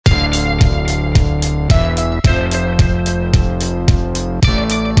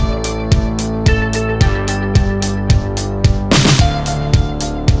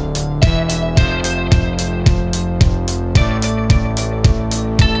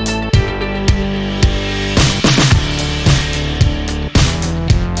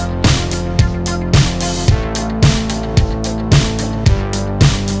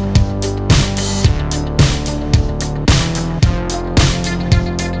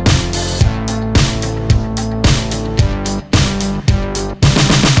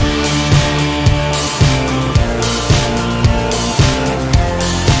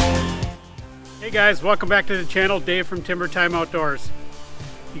guys, welcome back to the channel. Dave from Timber Time Outdoors.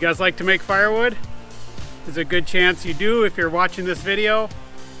 You guys like to make firewood? There's a good chance you do if you're watching this video,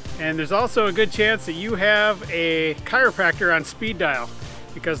 and there's also a good chance that you have a chiropractor on speed dial,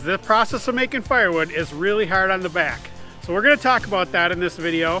 because the process of making firewood is really hard on the back. So we're going to talk about that in this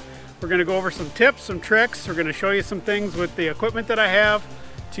video. We're going to go over some tips, some tricks. We're going to show you some things with the equipment that I have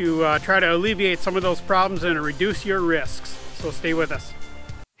to try to alleviate some of those problems and reduce your risks. So stay with us.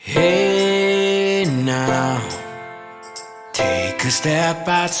 Hey now, take a step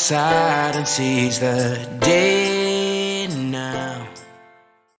outside and seize the day now.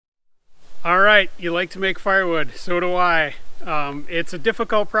 All right, you like to make firewood, so do I. It's a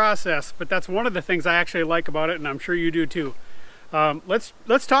difficult process, but that's one of the things I actually like about it, and I'm sure you do too. Let's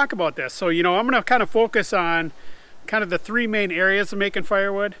talk about this. So, I'm going to kind of focus on kind of the three main areas of making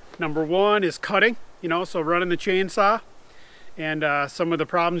firewood. Number one is cutting, so running the chainsaw, and some of the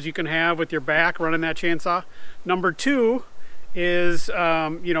problems you can have with your back running that chainsaw. Number two is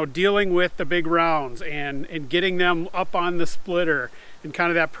dealing with the big rounds and getting them up on the splitter, and kind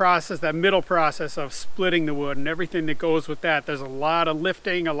of that process, that middle process of splitting the wood and everything that goes with that. There's a lot of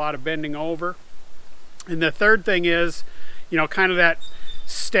lifting, a lot of bending over. And the third thing is kind of that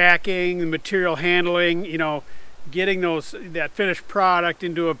stacking, the material handling, getting that finished product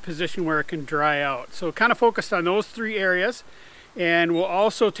into a position where it can dry out. So kind of focused on those three areas. And we'll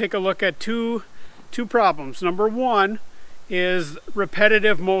also take a look at two problems. Number one is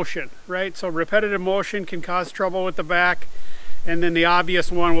repetitive motion, right? So repetitive motion can cause trouble with the back. And then the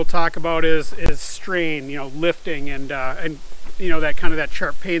obvious one we'll talk about is strain, lifting and that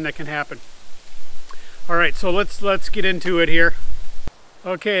sharp pain that can happen. All right, so let's get into it here.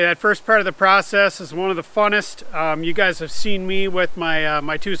 Okay, that first part of the process is one of the funnest. You guys have seen me with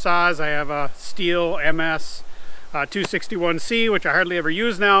my two saws. I have a Stihl MS500i, which I hardly ever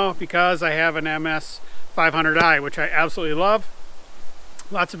use now because I have an MS500i, which I absolutely love.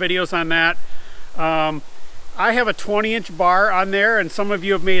 Lots of videos on that. I have a 20-inch bar on there, and some of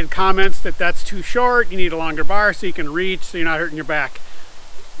you have made comments that that's too short. You need a longer bar so you can reach, so you're not hurting your back.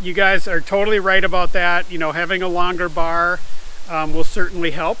 You guys are totally right about that. Having a longer bar will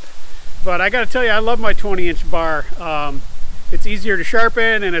certainly help. But I got to tell you, I love my 20-inch bar. It's easier to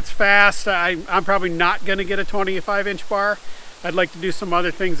sharpen and it's fast. I'm probably not going to get a 25-inch bar. I'd like to do some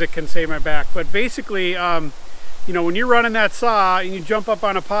other things that can save my back. But basically, when you're running that saw and you jump up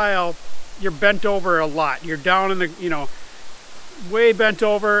on a pile, you're bent over a lot. You're down in the, way bent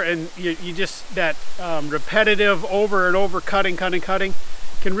over, and you just, that repetitive over and over cutting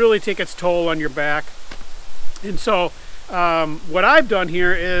can really take its toll on your back. And so what I've done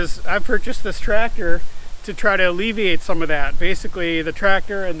here is I've purchased this tractor to try to alleviate some of that. Basically, the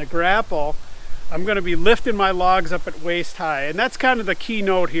tractor and the grapple, I'm going to be lifting my logs up at waist high, and that's kind of the key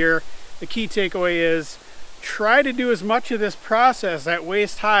note here. The key takeaway is try to do as much of this process at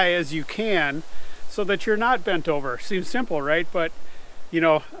waist high as you can so that you're not bent over. Seems simple, right? But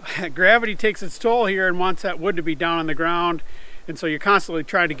gravity takes its toll here and wants that wood to be down on the ground, and so you're constantly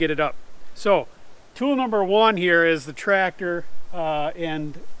trying to get it up. So tool number one here is the tractor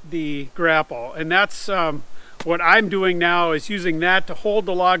and the grapple, and that's what I'm doing now, is using that to hold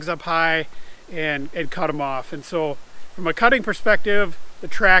the logs up high and cut them off. And so from a cutting perspective, the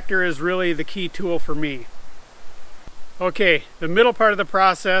tractor is really the key tool for me. Okay, the middle part of the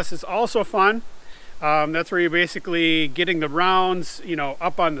process is also fun. That's where you're basically getting the rounds,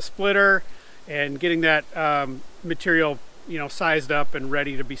 up on the splitter and getting that material, sized up and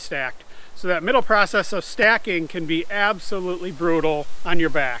ready to be stacked. So that middle process of stacking can be absolutely brutal on your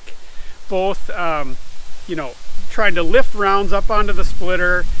back. Both, trying to lift rounds up onto the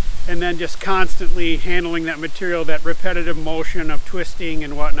splitter and then just constantly handling that material, that repetitive motion of twisting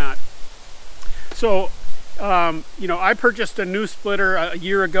and whatnot. So, I purchased a new splitter a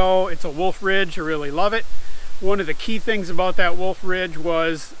year ago. It's a Wolfe Ridge. I really love it. One of the key things about that Wolfe Ridge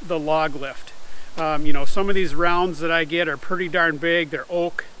was the log lift. Some of these rounds that I get are pretty darn big. They're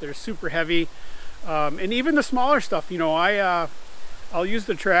oak, they're super heavy. And even the smaller stuff, I'll use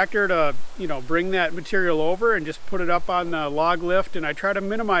the tractor to, bring that material over and just put it up on the log lift, and I try to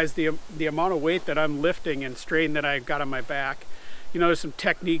minimize the amount of weight that I'm lifting and strain that I've got on my back. There's some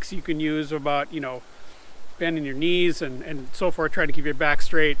techniques you can use about, bending your knees and so forth, trying to keep your back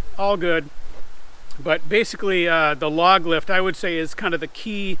straight. All good. But basically, the log lift, I would say, is kind of the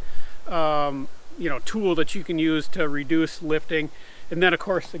key tool that you can use to reduce lifting. And then of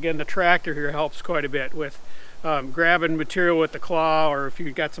course, again, the tractor here helps quite a bit with grabbing material with the claw, or if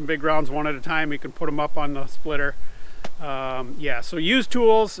you've got some big rounds one at a time, you can put them up on the splitter. Yeah, so use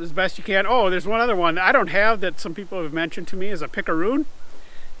tools as best you can. Oh, there's one other one I don't have that some people have mentioned to me, is a picaroon.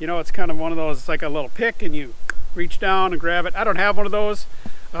 You know, it's kind of one of those, it's like a little pick and you reach down and grab it. I don't have one of those.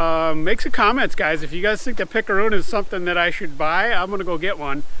 Make some comments, guys. If you guys think the Picaroon is something that I should buy, I'm gonna go get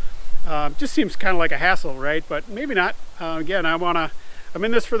one. Just seems kind of like a hassle, right? But maybe not. Again, I'm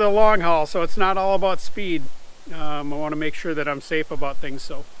in this for the long haul, so it's not all about speed. I want to make sure that I'm safe about things.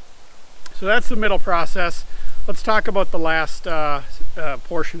 So that's the middle process. Let's talk about the last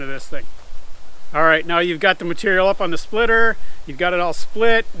portion of this thing. All right, now you've got the material up on the splitter. You've got it all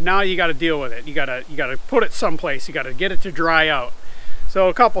split. Now you got to deal with it. You got to put it someplace. You got to get it to dry out. So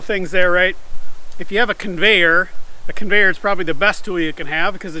a couple things there, right? If you have a conveyor is probably the best tool you can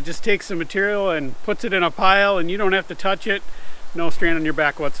have, because it just takes the material and puts it in a pile, and you don't have to touch it. No strain on your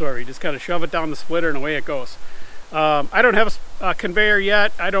back whatsoever. You just kind of shove it down the splitter and away it goes. I don't have a conveyor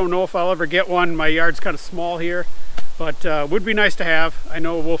yet. I don't know if I'll ever get one. My yard's kind of small here, but would be nice to have. I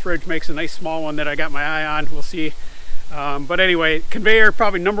know Wolfe Ridge makes a nice small one that I got my eye on. We'll see. But anyway, conveyor,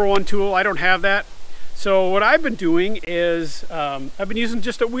 probably #1 tool. I don't have that. So what I've been doing is I've been using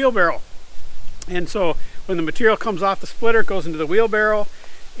just a wheelbarrow. And so when the material comes off the splitter, it goes into the wheelbarrow.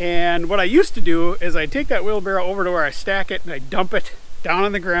 And what I used to do is I'd take that wheelbarrow over to where I stack it and I'd dump it down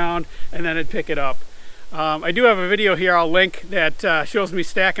on the ground, and then I'd pick it up. I do have a video here I'll link that shows me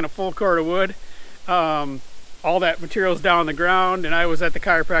stacking a full cord of wood. All that material's down on the ground, and I was at the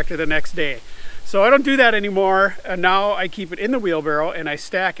chiropractor the next day. So I don't do that anymore, and now I keep it in the wheelbarrow and I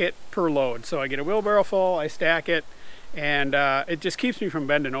stack it per load. So I get a wheelbarrow full, I stack it, and it just keeps me from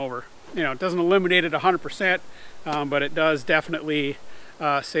bending over. You know, it doesn't eliminate it 100%, but it does definitely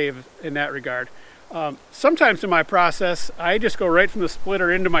save in that regard. Sometimes in my process, I just go right from the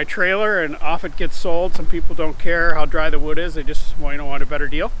splitter into my trailer and off it gets sold. Some people don't care how dry the wood is, they just want a better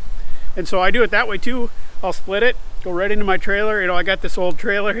deal. And so I do it that way too. I'll split it, go right into my trailer. You know, I got this old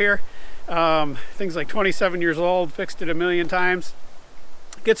trailer here. Things like 27 years old, fixed it a million times.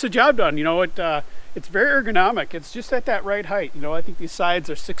 Gets the job done. You know, it's very ergonomic. It's just at that right height. You know, I think these sides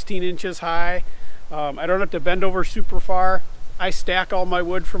are 16 inches high. I don't have to bend over super far. I stack all my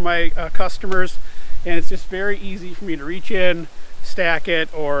wood for my customers, and it's just very easy for me to reach in, stack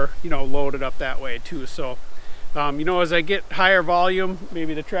it, or, you know, load it up that way too. So, you know, as I get higher volume,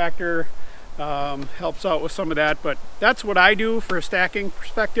 maybe the tractor helps out with some of that, but that's what I do for a stacking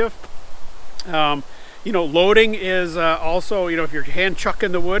perspective. You know, loading is also, you know, if you're hand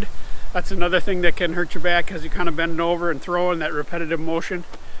chucking the wood, that's another thing that can hurt your back because you're kind of bending over and throwing that repetitive motion.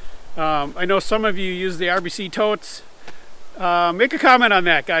 I know some of you use the RBC totes. Make a comment on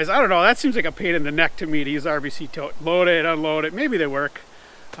that, guys. I don't know, that seems like a pain in the neck to me to use RBC tote. Load it, unload it, maybe they work.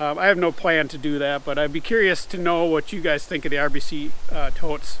 I have no plan to do that, but I'd be curious to know what you guys think of the RBC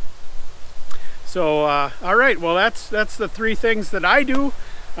totes. So, all right, well, that's the 3 things that I do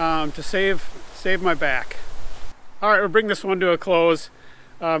to save my back. All right, we'll bring this one to a close.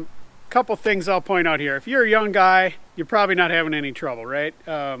 Couple things I'll point out here. If you're a young guy, you're probably not having any trouble, right?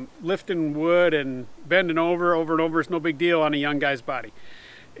 Lifting wood and bending over and over is no big deal on a young guy's body.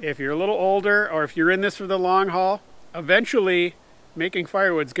 If you're a little older, or if you're in this for the long haul, eventually making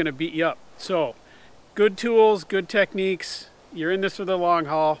firewood's gonna beat you up. So, good tools, good techniques. You're in this for the long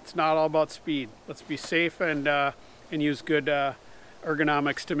haul. It's not all about speed. Let's be safe and use good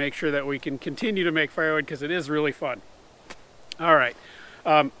ergonomics to make sure that we can continue to make firewood, because it is really fun. All right.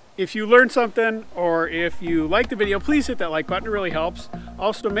 If you learned something, or if you like the video, please hit that like button. It really helps.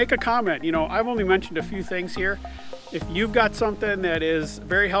 Also, make a comment. You know, I've only mentioned a few things here. If you've got something that is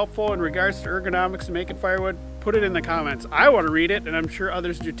very helpful in regards to ergonomics and making firewood, put it in the comments. I want to read it, and I'm sure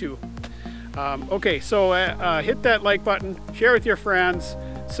others do too. Okay, so hit that like button, share with your friends,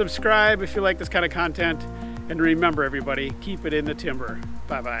 subscribe if you like this kind of content, and remember, everybody, keep it in the timber.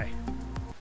 Bye-bye.